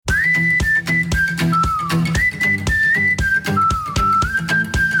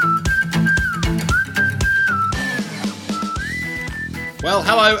Well,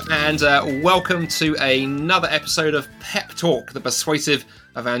 hello and welcome to another episode of Pep Talk, the Persuasive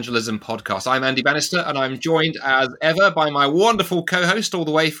Evangelism podcast. I'm Andy Bannister and I'm joined as ever by my wonderful co-host all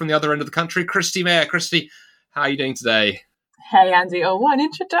the way from the other end of the country, Christy Mayer. Christy, how are you doing today? Hey Andy, oh what an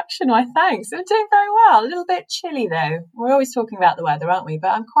introduction, why thanks. I'm doing very well, a little bit chilly though. We're always talking about the weather, aren't we?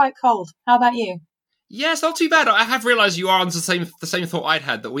 But I'm quite cold. How about you? Yes, not too bad. I have realised you are on the same thought I'd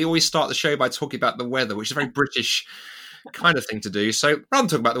had, that we always start the show by talking about the weather, which is a very British kind of thing to do. So rather than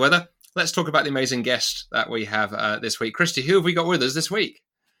talk about the weather, let's talk about the amazing guest that we have this week. Christy, who have we got with us this week?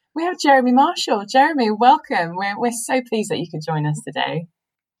 We have Jeremy Marshall. Jeremy, welcome. We're so pleased that you could join us today.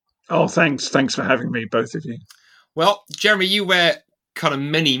 Oh, thanks. Thanks for having me, both of you. Well, Jeremy, you wear kind of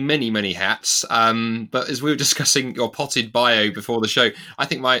many hats. But as we were discussing your potted bio before the show, I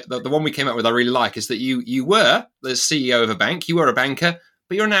think the one we came up with I really like is that you were the CEO of a bank, you were a banker,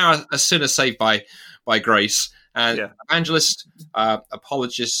 but you're now a sinner saved by grace. Evangelist,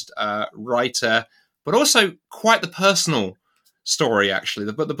 apologist, writer, but also quite the personal story, actually.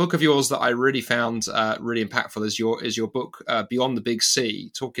 The book of yours that I really found really impactful is your book, Beyond the Big C,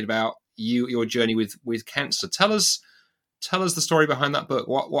 talking about your journey with cancer. Tell us the story behind that book.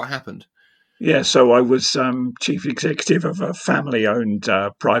 What happened? Yeah, so I was chief executive of a family-owned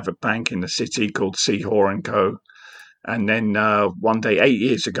private bank in the city called Seahor & Co. And then one day, 8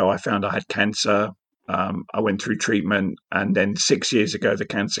 years ago, I found I had cancer. I went through treatment, and then 6 years ago, the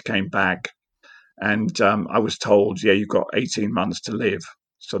cancer came back. And I was told, you've got 18 months to live.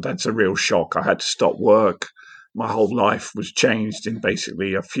 So that's a real shock. I had to stop work. My whole life was changed in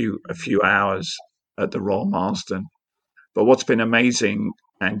basically a few hours at the Royal Marsden. But what's been amazing,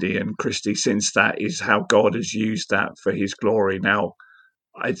 Andy and Christy, since that is how God has used that for his glory. Now,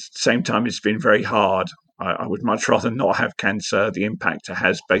 at the same time, it's been very hard. I would much rather not have cancer. The impact it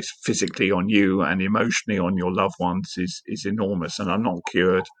has based physically on you and emotionally on your loved ones is enormous. And I'm not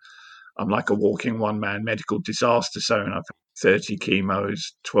cured. I'm like a walking one-man medical disaster zone. I've had 30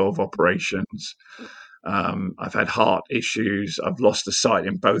 chemos, 12 operations. I've had heart issues. I've lost the sight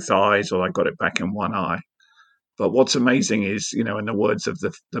in both eyes, or I got it back in one eye. But what's amazing is, in the words of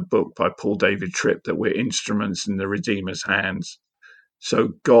the book by Paul David Tripp, that we're instruments in the Redeemer's hands.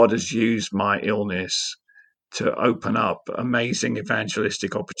 So God has used my illness to open up amazing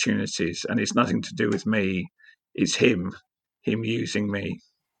evangelistic opportunities. And it's nothing to do with me. It's him using me.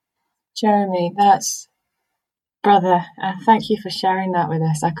 Jeremy, brother, thank you for sharing that with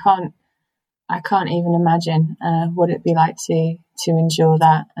us. I can't even imagine what it'd be like to endure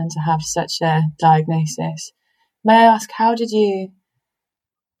that and to have such a diagnosis. May I ask, how have you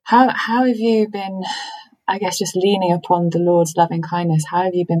been, I guess, just leaning upon the Lord's loving kindness? How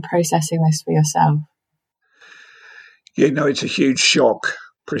have you been processing this for yourself? It's a huge shock,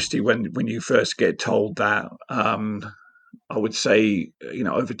 Christy, when you first get told that. I would say,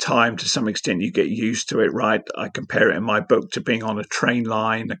 over time, to some extent, you get used to it, right? I compare it in my book to being on a train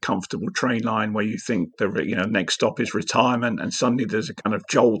line, a comfortable train line where you think the next stop is retirement, and suddenly there's a kind of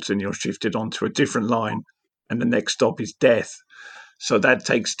jolt and you're shifted onto a different line, and the next stop is death. So that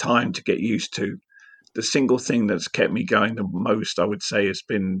takes time to get used to. The single thing that's kept me going the most, I would say, has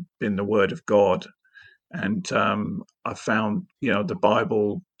been the Word of God. And I found, the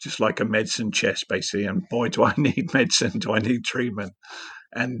Bible just like a medicine chest, basically. And boy, do I need medicine, do I need treatment.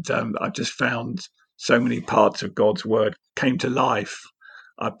 And I just found so many parts of God's Word came to life.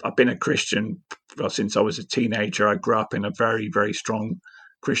 I've been a Christian since I was a teenager. I grew up in a very, very strong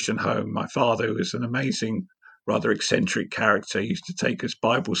Christian home. My father was an amazing, rather eccentric character. He used to take us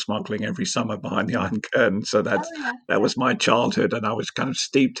Bible smuggling every summer behind the Iron Curtain. So that was my childhood, and I was kind of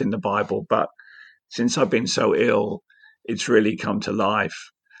steeped in the Bible. But since I've been so ill, it's really come to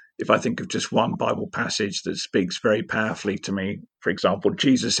life. If I think of just one Bible passage that speaks very powerfully to me, for example,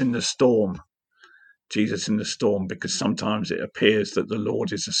 Jesus in the storm, because sometimes it appears that the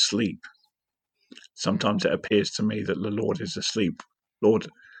Lord is asleep. Sometimes it appears to me that the Lord is asleep. Lord,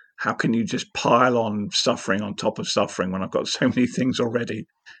 how can you just pile on suffering on top of suffering when I've got so many things already,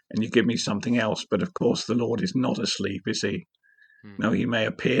 and you give me something else? But of course, the Lord is not asleep, is he? No, he may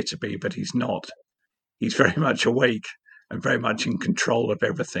appear to be, but he's not. He's very much awake and very much in control of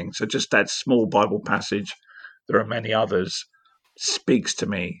everything. So just that small Bible passage, there are many others, speaks to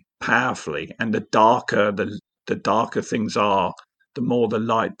me powerfully. And the darker things are, the more the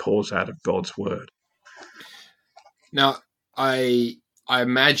light pours out of God's Word. Now, I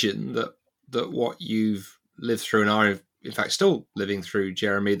imagine that what you've lived through and are, in fact, still living through,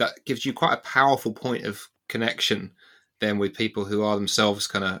 Jeremy, that gives you quite a powerful point of connection then with people who are themselves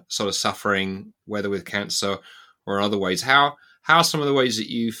kind of sort of suffering, whether with cancer or in other ways. How are some of the ways that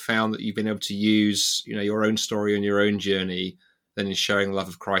you found that you've been able to use, your own story and your own journey than in sharing the love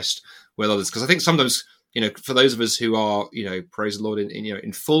of Christ with others. Because I think sometimes, for those of us who are, praise the Lord,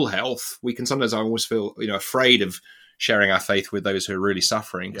 in full health, we can sometimes almost feel, afraid of sharing our faith with those who are really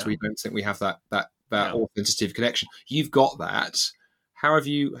suffering, because we don't think we have that authenticity of connection. You've got that. How have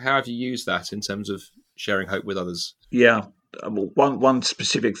you used that in terms of sharing hope with others? Yeah. One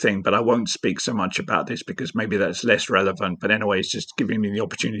specific thing, but I won't speak so much about this because maybe that's less relevant. But anyway, it's just giving me the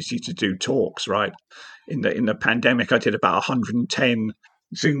opportunity to do talks. Right, in the pandemic, I did about 110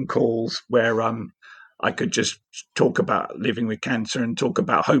 Zoom calls where I could just talk about living with cancer and talk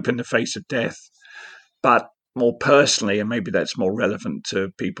about hope in the face of death. But more personally, and maybe that's more relevant to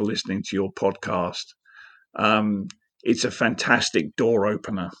people listening to your podcast, it's a fantastic door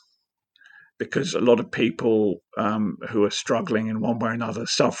opener. Because a lot of people who are struggling in one way or another,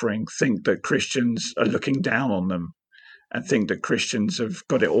 suffering, think that Christians are looking down on them and think that Christians have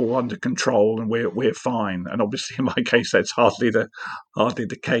got it all under control and we're fine. And obviously, in my case, that's hardly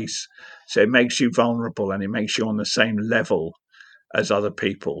the case. So it makes you vulnerable and it makes you on the same level as other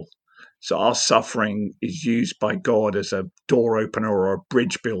people. So our suffering is used by God as a door opener or a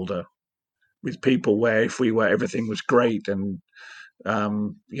bridge builder with people where if everything was great and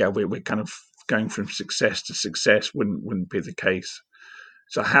we're kind of going from success to success wouldn't be the case.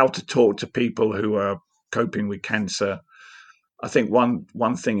 So how to talk to people who are coping with cancer? I think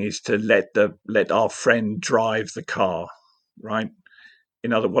one thing is to let our friend drive the car, right?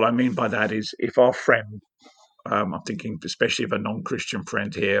 What I mean by that is if our friend, I'm thinking especially of a non-Christian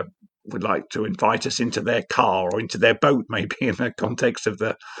friend here, would like to invite us into their car or into their boat, maybe in the context of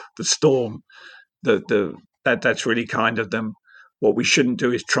the storm, that's really kind of them. What we shouldn't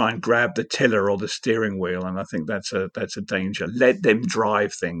do is try and grab the tiller or the steering wheel, and I think that's a danger. Let them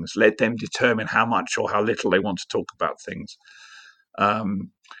drive things. Let them determine how much or how little they want to talk about things.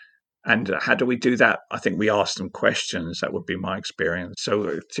 And how do we do that? I think we ask them questions. That would be my experience. So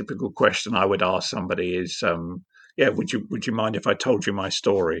a typical question I would ask somebody is, would you mind if I told you my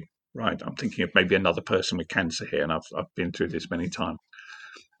story? Right. I'm thinking of maybe another person with cancer here, and I've been through this many times.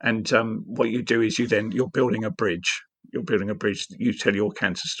 And what you do is you're building a bridge. You're building a bridge. You tell your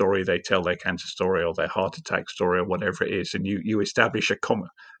cancer story, they tell their cancer story or their heart attack story or whatever it is, and you establish a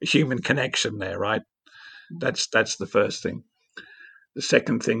human connection there, right? That's the first thing. The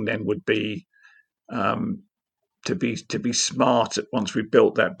second thing then would be to be smart once we've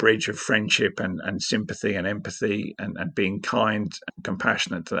built that bridge of friendship and sympathy and empathy and being kind and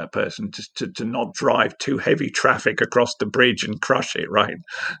compassionate to that person, to not drive too heavy traffic across the bridge and crush it, right?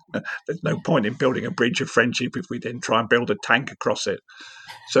 There's no point in building a bridge of friendship if we then try and build a tank across it.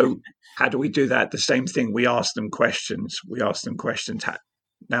 So how do we do that? The same thing, we ask them questions.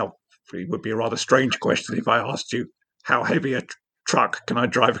 Now, it would be a rather strange question if I asked you, how heavy a truck can I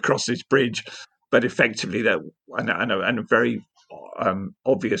drive across this bridge? But effectively, and a very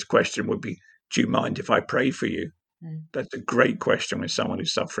obvious question would be, do you mind if I pray for you? That's a great question with someone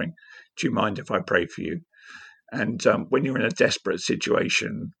who's suffering. Do you mind if I pray for you? And when you're in a desperate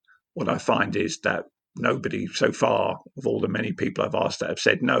situation, what I find is that nobody so far, of all the many people I've asked that, have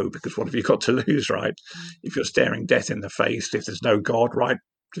said no, because what have you got to lose, right? If you're staring death in the face, if there's no God, right,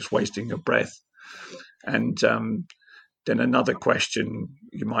 just wasting your breath. And then another question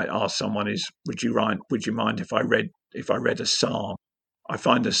you might ask someone is, would you mind if I read a psalm? I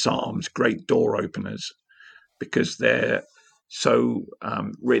find the psalms great door openers because they're so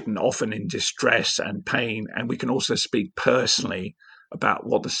written often in distress and pain, and we can also speak personally about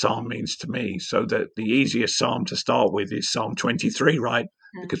what the psalm means to me. So that the easiest psalm to start with is Psalm 23, right?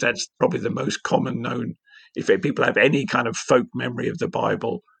 Because that's probably the most common known. If people have any kind of folk memory of the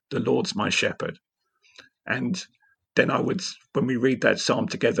Bible, the Lord's my shepherd. And then when we read that psalm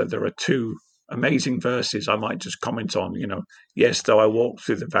together, there are two amazing verses I might just comment on. Yes, though I walk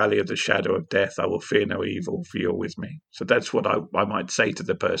through the valley of the shadow of death, I will fear no evil, for you're with me. So that's what I might say to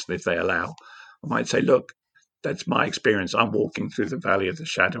the person if they allow. I might say, look, that's my experience. I'm walking through the valley of the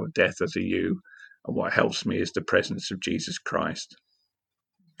shadow of death, as are you. And what helps me is the presence of Jesus Christ.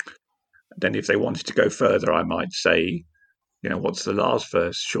 Then if they wanted to go further, I might say, what's the last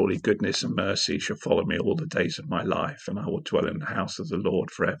verse? Surely goodness and mercy shall follow me all the days of my life, and I will dwell in the house of the Lord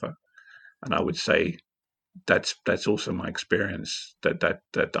forever. And I would say that's also my experience,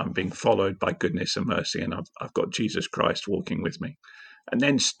 that I'm being followed by goodness and mercy, and I've got Jesus Christ walking with me. And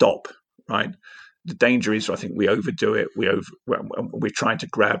then stop, right? The danger is, I think we overdo it. We're trying to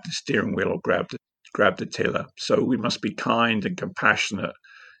grab the steering wheel or grab the tiller. So we must be kind and compassionate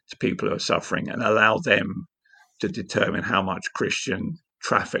to people who are suffering and allow them to determine how much Christian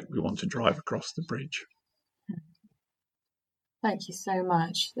traffic we want to drive across the bridge. Thank you so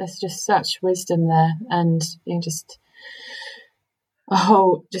much. There's just such wisdom there, and just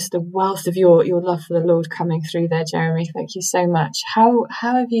just the wealth of your love for the Lord coming through there, Jeremy. Thank you so much. How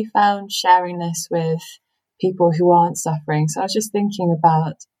have you found sharing this with people who aren't suffering? So I was just thinking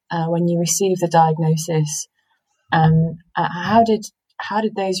about when you received the diagnosis, how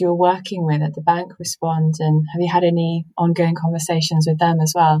did those you were working with at the bank respond, and have you had any ongoing conversations with them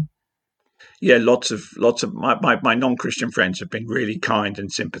as well? Yeah, lots of my non-Christian friends have been really kind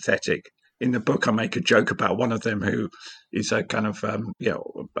and sympathetic. In the book, I make a joke about one of them who is a kind of a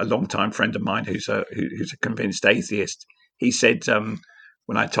long-time friend of mine who's a convinced atheist. He said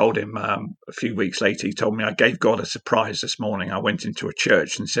when I told him a few weeks later, he told me, I gave God a surprise this morning. I went into a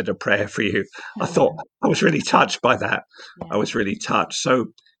church and said a prayer for you. I thought I was really touched by that. Yeah. I was really touched. So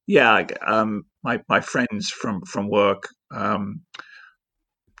yeah, my friends from work.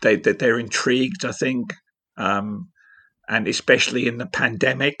 They're intrigued, I think, and especially in the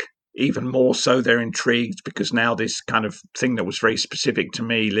pandemic, even more so they're intrigued because now this kind of thing that was very specific to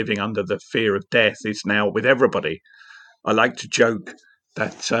me, living under the fear of death, is now with everybody. I like to joke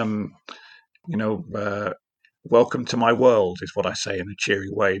that, welcome to my world is what I say in a cheery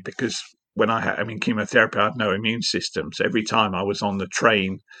way, because when I had chemotherapy, I had no immune system. So every time I was on the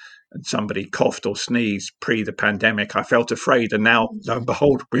train and somebody coughed or sneezed pre the pandemic, I felt afraid. And now, lo and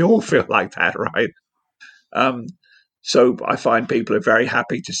behold, we all feel like that, right? So I find people are very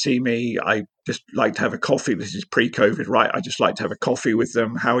happy to see me. I just like to have a coffee. This is pre-COVID, right? I just like to have a coffee with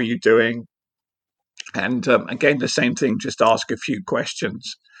them. How are you doing? And again, the same thing, just ask a few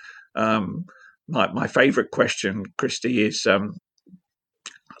questions. My favorite question, Christy, is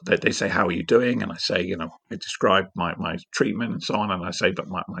they say, how are you doing? And I say, I describe my treatment and so on. And I say, but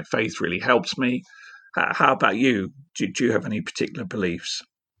my faith really helps me. How about you? Do you have any particular beliefs?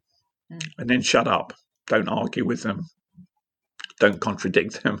 And then shut up. Don't argue with them. Don't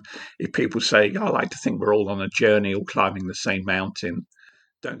contradict them. If people say, I like to think we're all on a journey, all climbing the same mountain,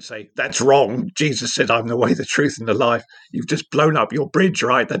 don't say, that's wrong. Jesus said, I'm the way, the truth, and the life. You've just blown up your bridge,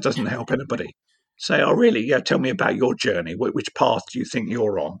 right? That doesn't help anybody. Say, oh, really? Yeah, tell me about your journey. Which path do you think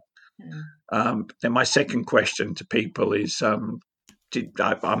you're on? Then my second question to people is,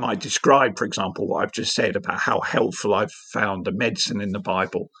 I might describe, for example, what I've just said about how helpful I've found the medicine in the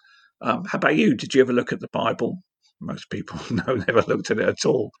Bible. How about you? Did you ever look at the Bible? Most people never looked at it at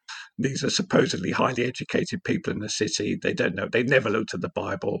all. These are supposedly highly educated people in the city. They don't know. They never looked at the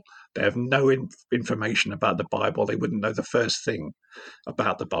Bible. They have no information about the Bible. They wouldn't know the first thing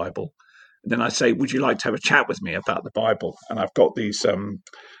about the Bible. And then I say, would you like to have a chat with me about the Bible? And I've got these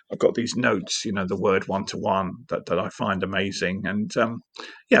notes, the word one-to-one that I find amazing. And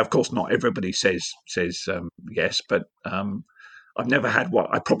of course, not everybody says yes, but I've never had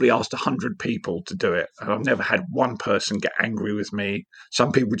I probably asked 100 people to do it, and I've never had one person get angry with me.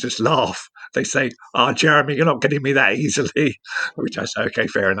 Some people just laugh. They say, Jeremy, you're not getting me that easily, which I say, okay,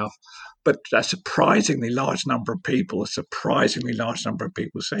 fair enough. But a surprisingly large number of people say,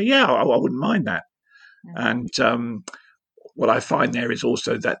 yeah, I wouldn't mind that. And what I find there is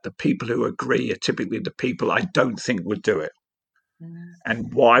also that the people who agree are typically the people I don't think would do it.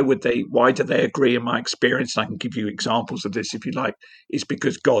 And why do they agree? In my experience, and I can give you examples of this if you like, is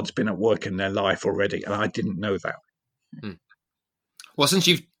because God's been at work in their life already, and I didn't know that. Well, since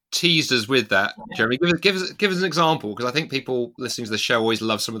you've teased us with that, Jeremy, give us an example, because I think people listening to the show always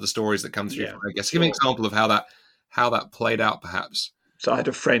love some of the stories that come through. Yeah, I guess give me an example of how that played out, perhaps. So I had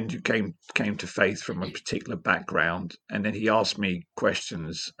a friend who came to faith from a particular background, and then he asked me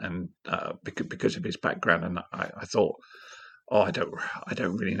questions, and because of his background, and I thought, I don't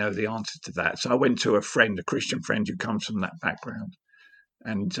really know the answer to that. So I went to a Christian friend who comes from that background.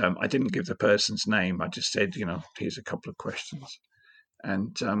 And I didn't give the person's name. I just said, here's a couple of questions.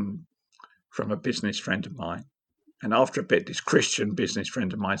 And from a business friend of mine. And after a bit, this Christian business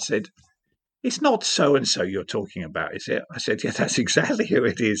friend of mine said, it's not so-and-so you're talking about, is it? I said, yeah, that's exactly who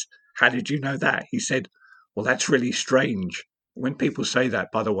it is. How did you know that? He said, well, that's really strange. When people say that,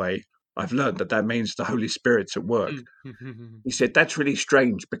 by the way, I've learned that means the Holy Spirit's at work. He said, that's really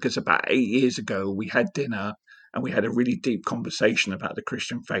strange because about 8 years ago, we had dinner and we had a really deep conversation about the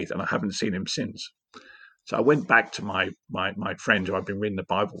Christian faith, and I haven't seen him since. So I went back to my friend who I've been reading the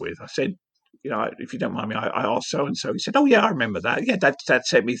Bible with. I said, if you don't mind me, I asked so-and-so. He said, oh, yeah, I remember that. Yeah, that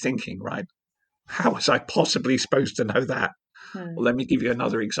set me thinking, right? How was I possibly supposed to know that? Well, let me give you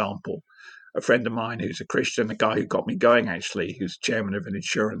another example. A friend of mine who's a Christian, a guy who got me going, actually, who's chairman of an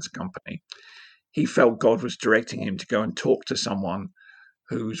insurance company, he felt God was directing him to go and talk to someone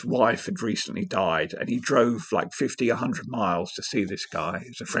whose wife had recently died. And he drove like 50, 100 miles to see this guy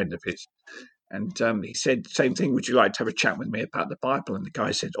who's a friend of his. And he said, same thing, would you like to have a chat with me about the Bible? And the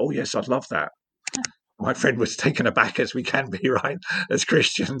guy said, oh, yes, I'd love that. my friend was taken aback, as we can be, right, as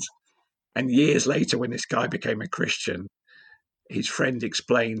Christians. And years later, when this guy became a Christian, his friend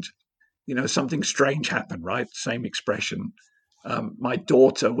explained, something strange happened, right? Same expression. My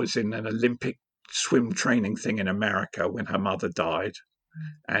daughter was in an Olympic swim training thing in America when her mother died.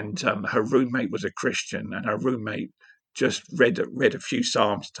 And her roommate was a Christian, and her roommate just read a few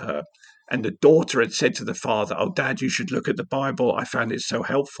Psalms to her. And the daughter had said to the father, "Oh, Dad, you should look at the Bible. I found it so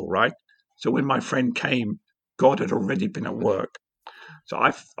helpful," right? So when my friend came, God had already been at work. So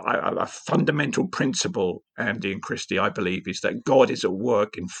a fundamental principle, Andy and Christy, I believe, is that God is at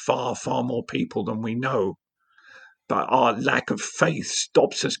work in far, far more people than we know. But our lack of faith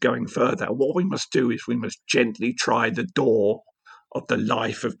stops us going further. What we must do is we must gently try the door of the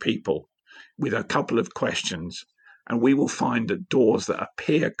life of people with a couple of questions. And we will find that doors that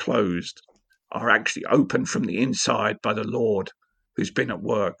appear closed are actually opened from the inside by the Lord who's been at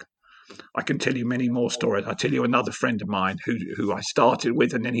work. I can tell you many more stories. I'll tell you another friend of mine who I started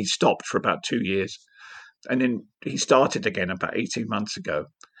with, and then he stopped for about 2 years. And then he started again about 18 months ago.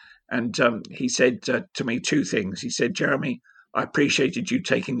 And he said to me two things. He said, "Jeremy, I appreciated you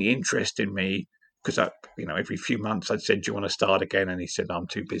taking the interest in me, because every few months I'd said, 'Do you want to start again?' And he said, 'I'm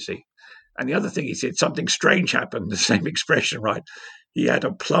too busy.' And the other thing he said, something strange happened, the same expression, right? He had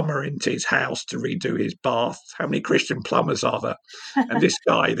a plumber into his house to redo his bath. How many Christian plumbers are there? And this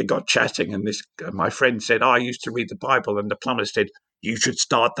guy, they got chatting, and my friend said, I used to read the Bible. And the plumber said, 'You should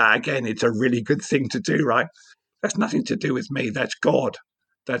start that again. It's a really good thing to do,' right? That's nothing to do with me. That's God.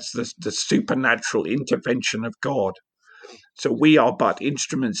 That's the supernatural intervention of God. So we are but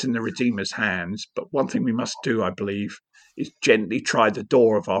instruments in the Redeemer's hands. But one thing we must do, I believe, is gently try the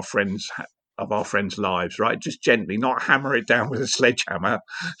door of our friends' lives, right? Just gently, not hammer it down with a sledgehammer,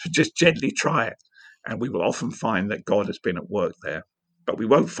 just gently try it. And we will often find that God has been at work there. But we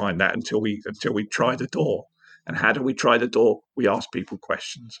won't find that until we try the door. And how do we try the door? We ask people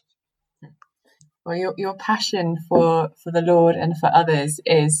questions. Well, your passion for the Lord and for others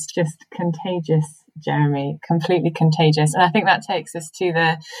is just contagious, Jeremy, completely contagious. And I think that takes us to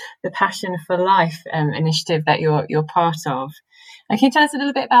the Passion for Life initiative that you're part of. And can you tell us a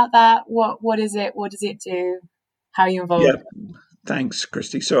little bit about that? What is it? What does it do? How are you involved? Yeah, thanks,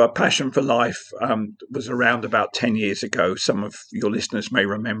 Christy. So, A Passion for Life was around about 10 years ago. Some of your listeners may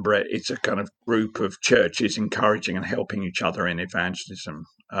remember it. It's a kind of group of churches encouraging and helping each other in evangelism.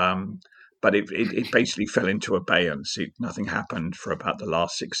 But it basically fell into abeyance. Nothing happened for about the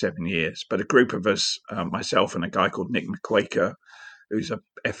last 6-7 years. But a group of us, myself and a guy called Nick McQuaker, who's a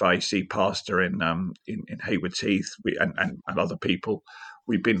FIC pastor in Haywards Heath, and other people,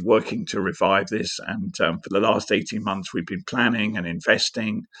 we've been working to revive this. And for the last 18 months, we've been planning and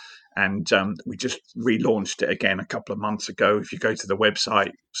investing. And we just relaunched it again a couple of months ago. If you go to the website,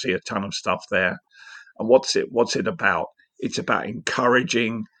 you'll see a ton of stuff there. And what's it about? It's about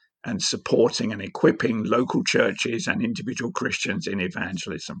encouraging and supporting and equipping local churches and individual Christians in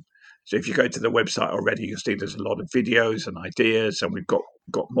evangelism. So if you go to the website already, you'll see there's a lot of videos and ideas, and we've got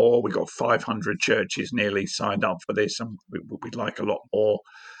more. We've got 500 churches nearly signed up for this, and we'd like a lot more.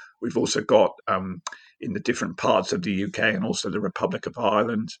 We've also got, in the different parts of the UK and also the Republic of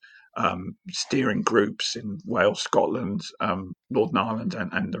Ireland, steering groups in Wales, Scotland, Northern Ireland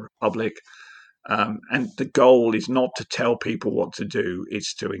and the Republic. And the goal is not to tell people what to do,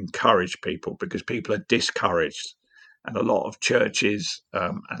 it's to encourage people, because people are discouraged. And a lot of churches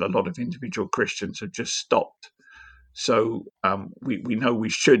and a lot of individual Christians have just stopped. So we know we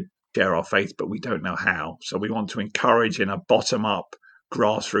should share our faith, but we don't know how. So we want to encourage in a bottom-up,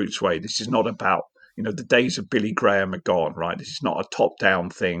 grassroots way. This is not about, the days of Billy Graham are gone, right? This is not a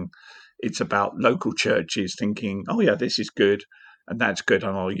top-down thing. It's about local churches thinking, oh, yeah, this is good, and that's good,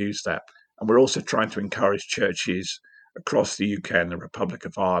 and I'll use that. And we're also trying to encourage churches across the UK and the Republic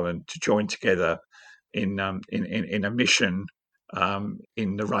of Ireland to join together in a mission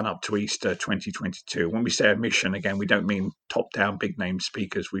in the run-up to Easter 2022. When we say a mission, again, we don't mean top-down big-name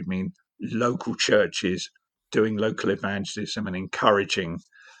speakers. We mean local churches doing local evangelism and encouraging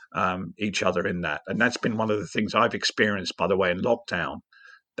each other in that. And that's been one of the things I've experienced, by the way, in lockdown,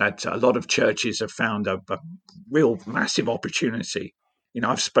 that a lot of churches have found a real massive opportunity.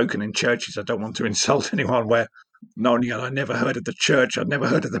 I've spoken in churches, I don't want to insult anyone, where not only had I never heard of the church, I'd never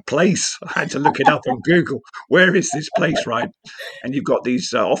heard of the place. I had to look it up on Google. Where is this place, right? And you've got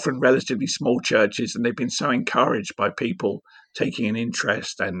these often relatively small churches, and they've been so encouraged by people taking an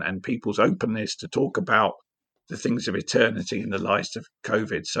interest and people's openness to talk about the things of eternity in the light of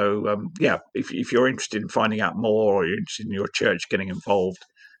COVID. So, if you're interested in finding out more, or you're interested in your church getting involved,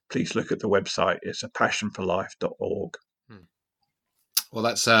 please look at the website. It's apassionforlife.org. Well,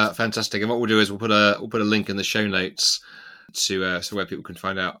 that's fantastic. And what we'll do is we'll put a link in the show notes to so where people can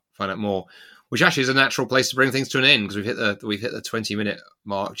find out more. Which actually is a natural place to bring things to an end, because we've hit the 20-minute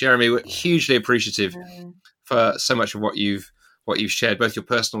mark. Jeremy, we're hugely appreciative for so much of what you've shared, both your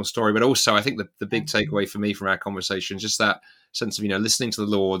personal story, but also I think the big takeaway for me from our conversation is just that sense of, listening to the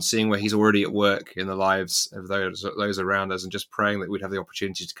Lord, seeing where He's already at work in the lives of those around us, and just praying that we'd have the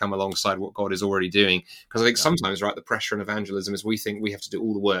opportunity to come alongside what God is already doing. Because I think sometimes, right, the pressure in evangelism is we think we have to do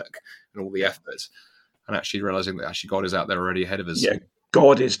all the work and all the effort, and actually realizing that actually God is out there already ahead of us. Yeah.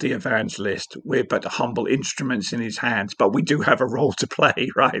 God is the evangelist. We're but humble instruments in his hands, but we do have a role to play,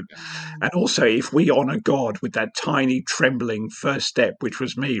 right? And also, if we honor God with that tiny, trembling first step, which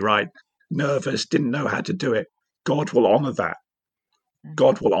was me, right? Nervous, didn't know how to do it. God will honor that.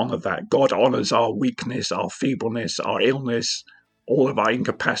 God will honor that. God honors our weakness, our feebleness, our illness, all of our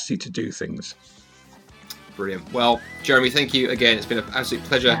incapacity to do things. Brilliant. Well, Jeremy, thank you again. It's been an absolute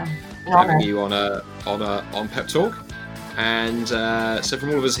pleasure having you on Pep Talk. And so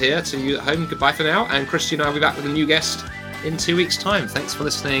from all of us here to you at home, goodbye for now. And Christy and I will be back with a new guest in 2 weeks' time. Thanks for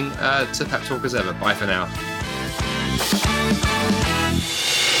listening to Pep Talk as ever. Bye for now.